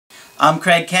I'm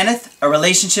Craig Kenneth, a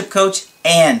relationship coach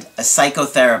and a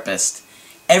psychotherapist.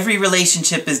 Every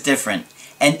relationship is different,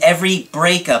 and every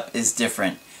breakup is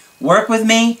different. Work with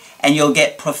me, and you'll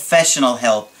get professional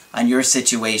help on your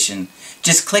situation.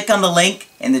 Just click on the link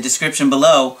in the description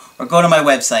below, or go to my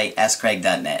website,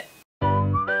 AskCraig.net.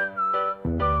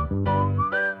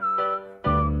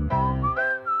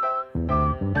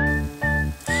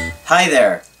 Hi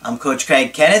there, I'm Coach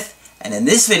Craig Kenneth, and in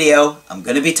this video, I'm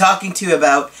going to be talking to you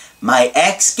about my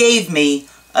ex gave me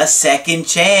a second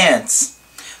chance.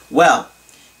 Well,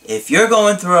 if you're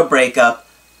going through a breakup,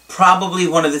 probably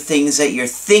one of the things that you're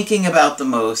thinking about the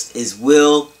most is,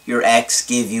 will your ex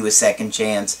give you a second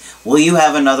chance? Will you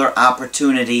have another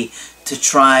opportunity to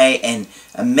try and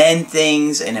amend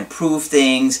things and improve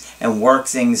things and work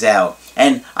things out?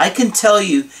 And I can tell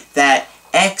you that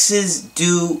exes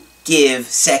do give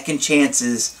second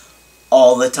chances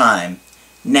all the time.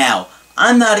 Now,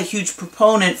 I'm not a huge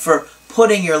proponent for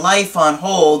putting your life on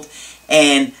hold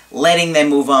and letting them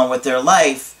move on with their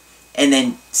life and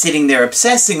then sitting there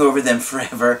obsessing over them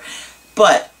forever,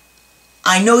 but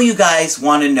I know you guys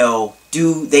want to know,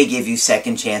 do they give you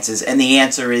second chances? And the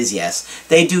answer is yes.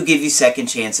 They do give you second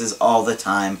chances all the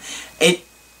time. It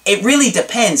really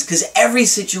depends, because every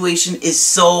situation is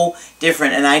so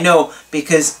different. And I know,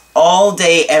 because all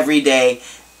day, every day,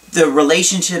 the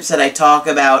relationships that I talk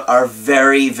about are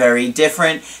very, very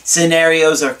different.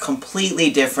 Scenarios are completely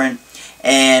different.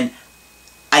 And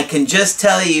I can just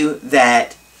tell you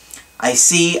that I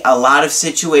see a lot of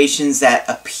situations that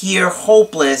appear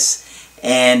hopeless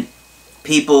and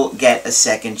people get a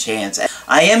second chance.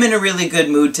 I am in a really good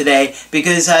mood today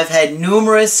because I've had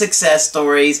numerous success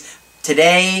stories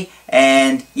today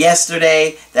and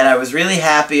yesterday that I was really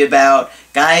happy about.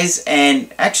 Guys, and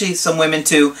actually some women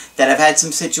too, that have had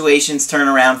some situations turn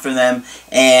around for them,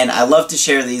 and I love to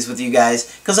share these with you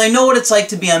guys because I know what it's like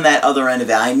to be on that other end of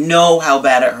it. I know how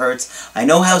bad it hurts. I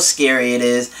know how scary it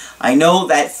is. I know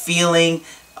that feeling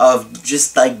of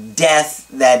just like death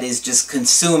that is just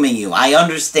consuming you. I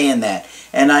understand that,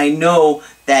 and I know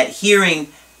that hearing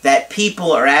that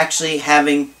people are actually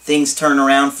having things turn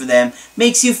around for them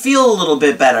makes you feel a little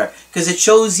bit better, because it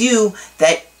shows you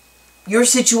that your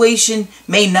situation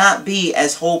may not be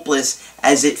as hopeless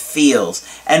as it feels.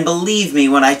 And believe me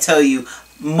when I tell you,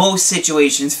 most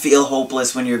situations feel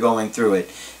hopeless when you're going through it.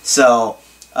 So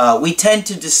we tend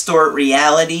to distort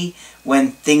reality when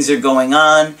things are going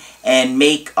on and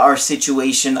make our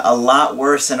situation a lot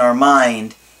worse in our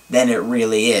mind than it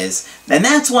really is. And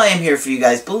that's why I'm here for you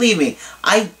guys. Believe me,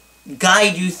 I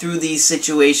guide you through these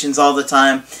situations all the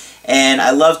time, and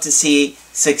I love to see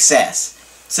success.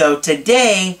 So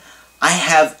today, I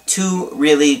have two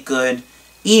really good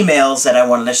emails that I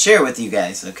wanted to share with you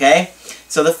guys, okay?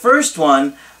 So the first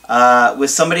one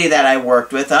was somebody that I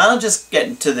worked with. I'll just get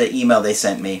into the email they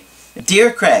sent me.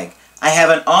 Dear Craig, I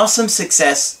have an awesome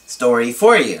success story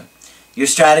for you. Your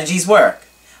strategies work.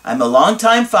 I'm a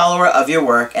longtime follower of your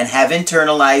work and have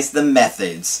internalized the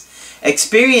methods.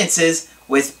 Experiences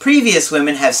with previous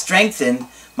women have strengthened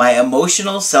my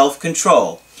emotional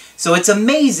self-control. So it's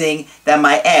amazing that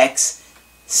my ex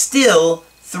still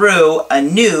threw a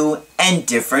new and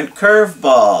different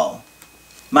curveball.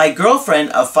 My girlfriend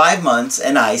of 5 months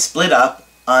and I split up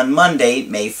on Monday,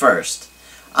 May 1st.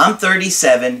 I'm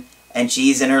 37 and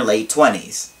she's in her late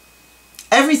 20s.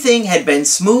 Everything had been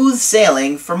smooth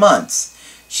sailing for months.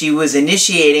 She was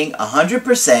initiating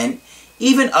 100%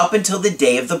 even up until the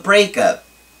day of the breakup.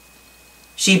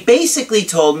 She basically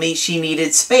told me she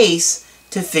needed space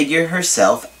to figure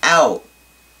herself out.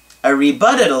 I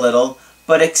rebutted a little,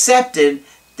 but accepted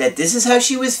that this is how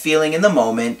she was feeling in the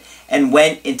moment and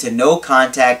went into no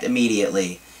contact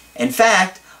immediately. In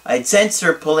fact, I'd sensed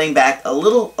her pulling back a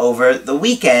little over the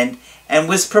weekend and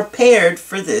was prepared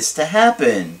for this to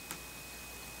happen.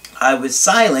 I was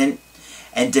silent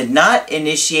and did not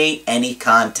initiate any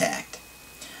contact.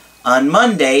 On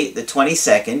Monday, the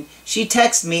 22nd, she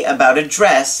texted me about a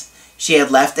dress she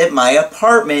had left at my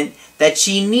apartment that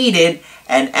she needed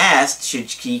and asked should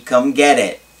she come get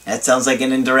it. That sounds like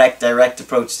an indirect, direct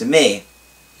approach to me.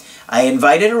 I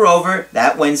invited her over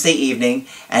that Wednesday evening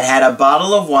and had a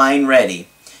bottle of wine ready.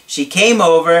 She came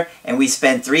over and we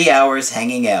spent 3 hours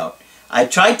hanging out. I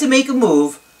tried to make a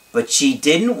move, but she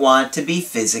didn't want to be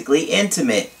physically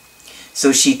intimate.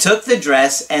 So she took the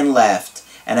dress and left,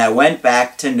 and I went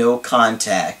back to no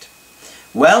contact.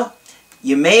 Well,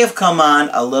 you may have come on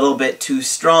a little bit too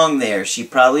strong there. She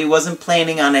probably wasn't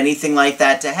planning on anything like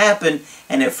that to happen,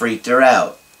 and it freaked her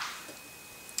out.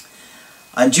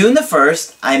 On June the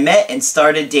 1st, I met and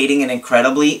started dating an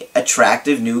incredibly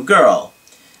attractive new girl.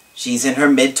 She's in her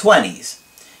mid-20s.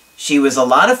 She was a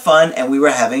lot of fun and we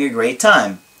were having a great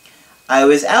time. I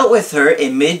was out with her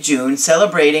in mid-June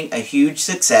celebrating a huge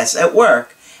success at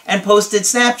work and posted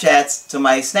Snapchats to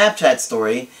my Snapchat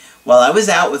story while I was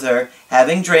out with her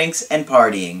having drinks and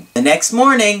partying. The next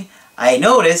morning, I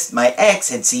noticed my ex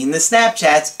had seen the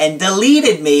Snapchats and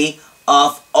deleted me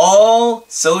off all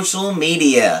social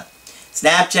media.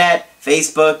 Snapchat,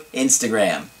 Facebook,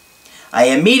 Instagram. I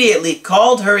immediately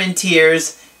called her in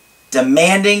tears,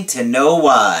 demanding to know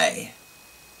why.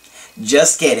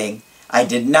 Just kidding. I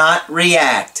did not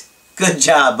react. Good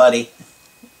job, buddy.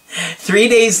 3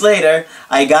 days later,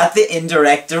 I got the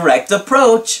indirect direct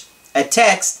approach, a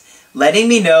text letting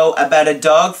me know about a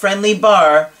dog-friendly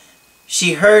bar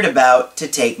she heard about to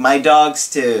take my dogs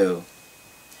to.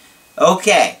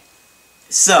 Okay,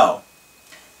 so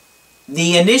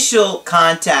the initial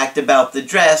contact about the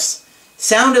dress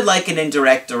sounded like an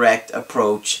indirect direct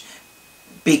approach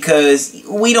because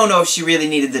we don't know if she really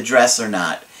needed the dress or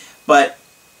not, but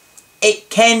it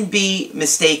can be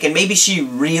mistaken. Maybe she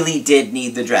really did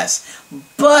need the dress,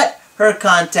 but her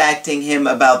contacting him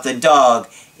about the dog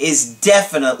is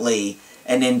definitely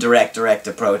an indirect direct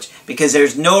approach because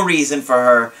there's no reason for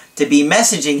her to be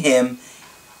messaging him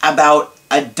about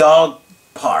a dog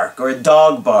park or a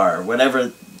dog bar,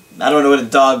 whatever. I don't know what a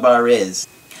dog bar is.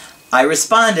 I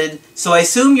responded, so I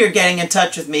assume you're getting in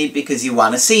touch with me because you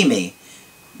want to see me.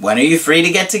 When are you free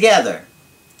to get together?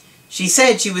 She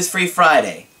said she was free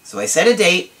Friday, so I set a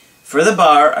date for the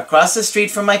bar across the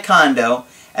street from my condo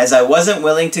as I wasn't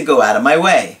willing to go out of my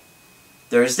way.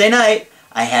 Thursday night,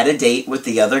 I had a date with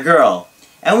the other girl,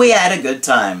 and we had a good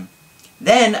time.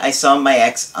 Then I saw my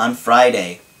ex on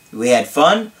Friday. We had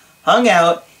fun, hung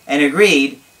out, and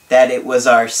agreed that it was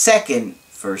our second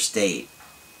first date.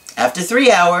 After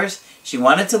 3 hours, she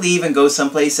wanted to leave and go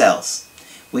someplace else.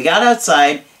 We got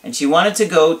outside, and she wanted to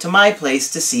go to my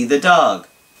place to see the dog.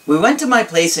 We went to my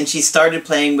place, and she started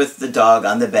playing with the dog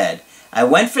on the bed. I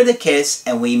went for the kiss,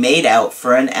 and we made out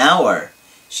for an hour.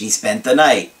 She spent the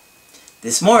night.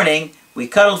 This morning, we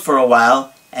cuddled for a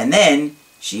while, and then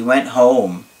she went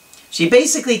home. She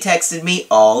basically texted me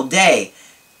all day,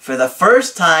 for the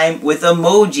first time with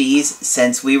emojis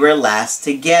since we were last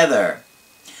together.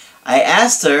 I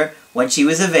asked her when she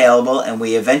was available, and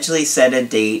we eventually set a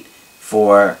date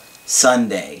for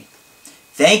Sunday.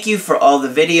 Thank you for all the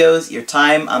videos, your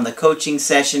time on the coaching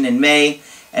session in May,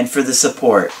 and for the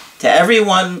support. To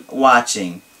everyone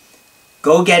watching,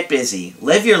 go get busy,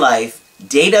 live your life,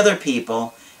 date other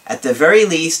people. At the very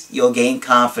least, you'll gain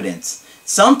confidence.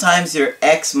 Sometimes your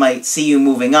ex might see you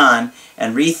moving on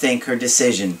and rethink her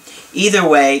decision. Either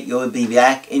way, you'll be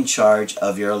back in charge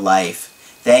of your life.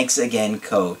 Thanks again,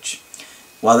 Coach.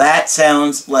 Well, that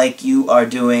sounds like you are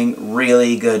doing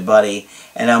really good, buddy.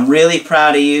 And I'm really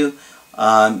proud of you.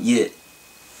 You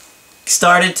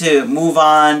started to move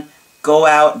on, go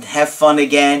out and have fun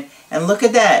again. And look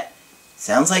at that.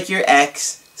 Sounds like your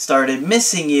ex started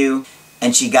missing you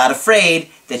and she got afraid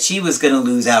that she was going to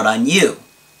lose out on you.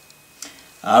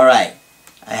 Alright,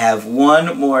 I have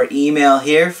one more email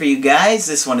here for you guys.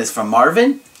 This one is from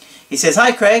Marvin. He says,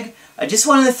 "Hi Craig, I just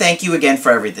wanted to thank you again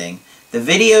for everything. The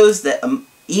videos, the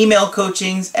email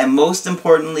coachings, and most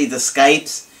importantly the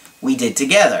Skypes we did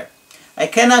together. I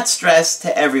cannot stress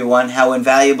to everyone how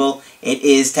invaluable it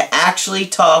is to actually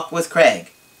talk with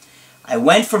Craig. I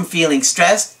went from feeling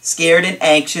stressed, scared, and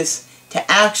anxious to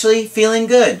actually feeling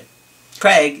good.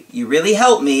 Craig, you really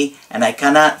helped me, and I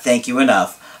cannot thank you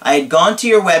enough. I had gone to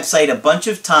your website a bunch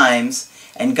of times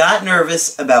and got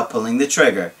nervous about pulling the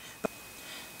trigger.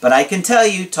 But I can tell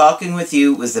you, talking with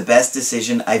you was the best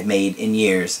decision I've made in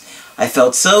years. I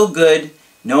felt so good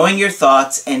knowing your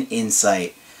thoughts and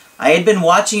insight. I had been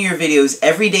watching your videos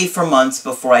every day for months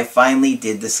before I finally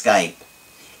did the Skype.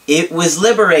 It was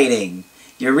liberating.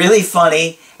 You're really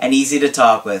funny and easy to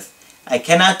talk with. I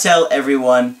cannot tell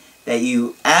everyone that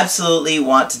you absolutely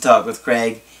want to talk with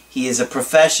Craig. He is a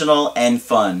professional and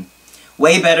fun.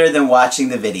 Way better than watching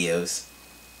the videos.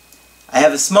 I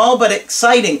have a small but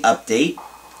exciting update.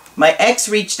 My ex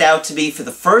reached out to me for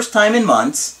the first time in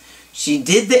months. She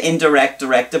did the indirect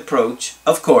direct approach,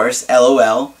 of course,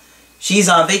 LOL. She's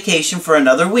on vacation for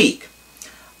another week.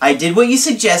 I did what you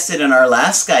suggested in our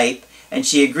last Skype, and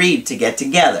she agreed to get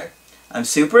together. I'm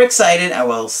super excited. I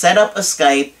will set up a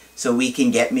Skype so we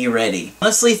can get me ready. I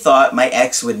honestly thought my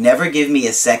ex would never give me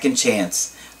a second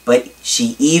chance, but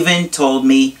she even told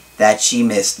me that she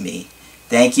missed me.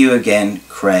 Thank you again,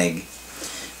 Craig."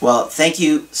 Well, thank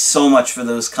you so much for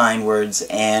those kind words,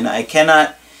 and I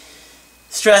cannot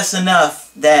stress enough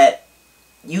that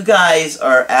you guys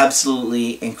are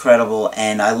absolutely incredible,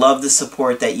 and I love the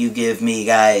support that you give me,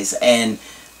 guys, and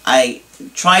I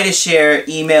try to share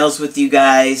emails with you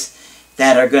guys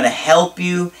that are going to help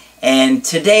you. And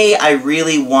today I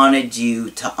really wanted you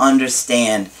to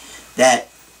understand that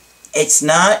it's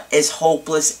not as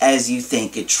hopeless as you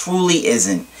think. It truly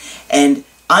isn't. And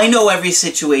I know every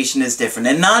situation is different,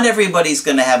 and not everybody's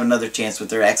going to have another chance with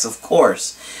their ex, of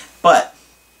course. But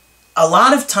a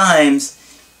lot of times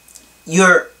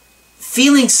you're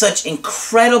feeling such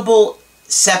incredible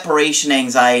separation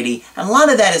anxiety, and a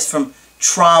lot of that is from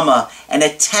trauma and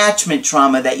attachment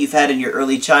trauma that you've had in your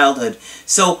early childhood.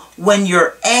 So when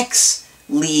your ex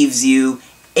leaves you,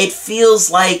 it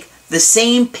feels like the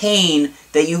same pain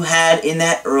that you had in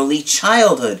that early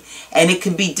childhood. And it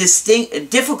can be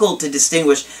difficult to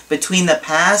distinguish between the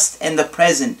past and the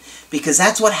present, because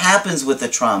that's what happens with the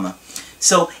trauma.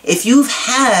 So if you've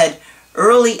had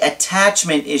early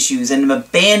attachment issues and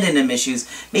abandonment issues,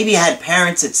 maybe you had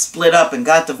parents that split up and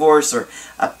got divorced, or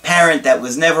a parent that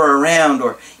was never around,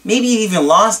 or maybe you even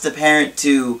lost a parent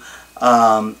to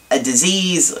a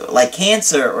disease like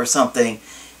cancer or something,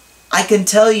 I can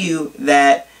tell you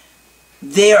that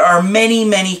there are many,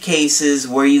 many cases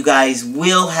where you guys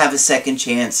will have a second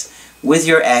chance with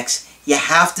your ex. You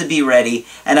have to be ready,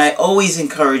 and I always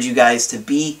encourage you guys to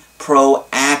be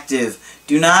proactive.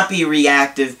 Do not be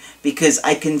reactive, because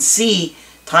I can see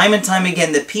time and time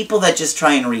again the people that just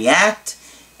try and react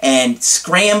and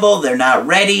scramble, they're not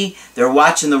ready, they're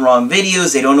watching the wrong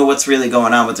videos, they don't know what's really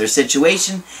going on with their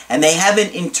situation, and they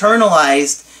haven't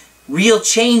internalized real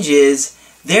changes.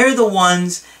 They're the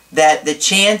ones that the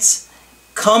chance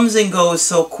comes and goes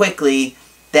so quickly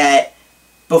that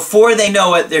before they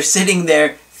know it, they're sitting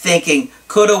there thinking,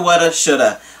 coulda, woulda,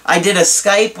 shoulda. I did a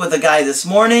Skype with a guy this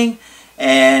morning,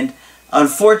 and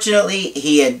unfortunately,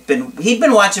 he'd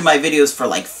been watching my videos for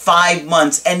like 5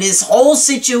 months, and this whole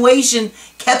situation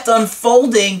kept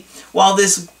unfolding while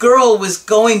this girl was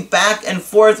going back and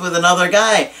forth with another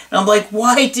guy. And I'm like,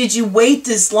 why did you wait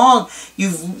this long?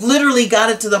 You've literally got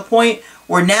it to the point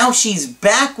where now she's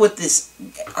back with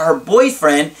her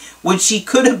boyfriend, when she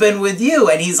could have been with you.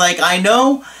 And he's like, I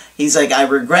know. He's like, I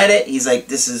regret it. He's like,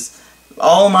 this is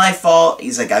all my fault.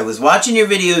 He's like, I was watching your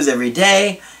videos every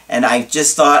day, and I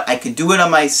just thought I could do it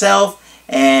on myself,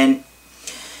 and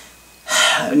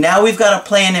now we've got a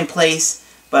plan in place.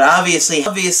 But obviously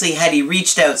had he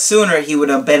reached out sooner, he would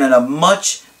have been in a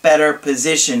much better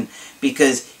position,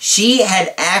 because she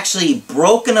had actually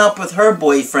broken up with her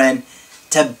boyfriend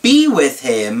to be with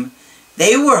him.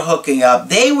 They were hooking up,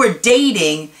 they were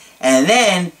dating, and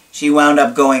then she wound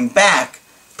up going back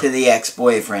to the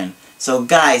ex-boyfriend. So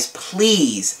guys,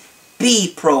 please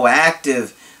be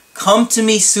proactive. Come to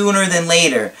me sooner than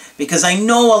later, because I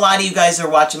know a lot of you guys are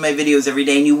watching my videos every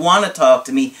day and you want to talk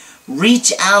to me.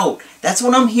 Reach out. That's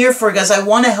what I'm here for, guys. I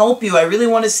want to help you. I really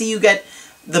want to see you get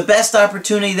the best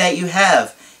opportunity that you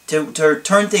have to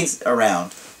turn things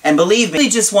around. And believe me, I really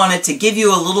just wanted to give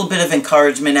you a little bit of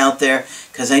encouragement out there,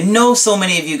 because I know so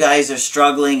many of you guys are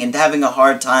struggling and having a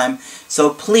hard time. So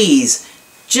please,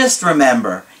 just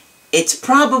remember, it's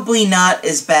probably not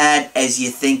as bad as you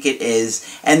think it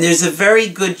is, and there's a very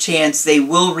good chance they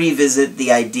will revisit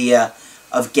the idea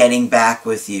of getting back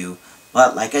with you.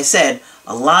 But like I said,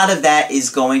 a lot of that is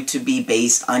going to be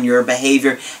based on your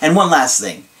behavior. And one last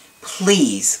thing,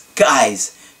 please,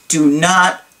 guys, do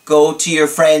not go to your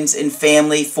friends and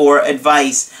family for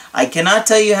advice. I cannot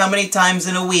tell you how many times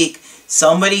in a week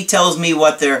somebody tells me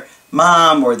what their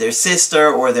mom or their sister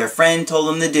or their friend told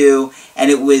them to do, and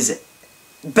it was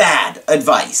bad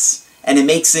advice, and it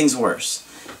makes things worse.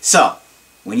 So,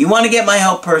 when you want to get my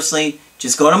help personally,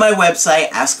 just go to my website,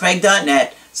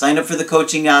 AskCraig.net, sign up for the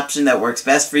coaching option that works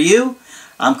best for you.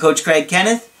 I'm Coach Craig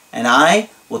Kenneth, and I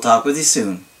will talk with you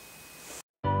soon.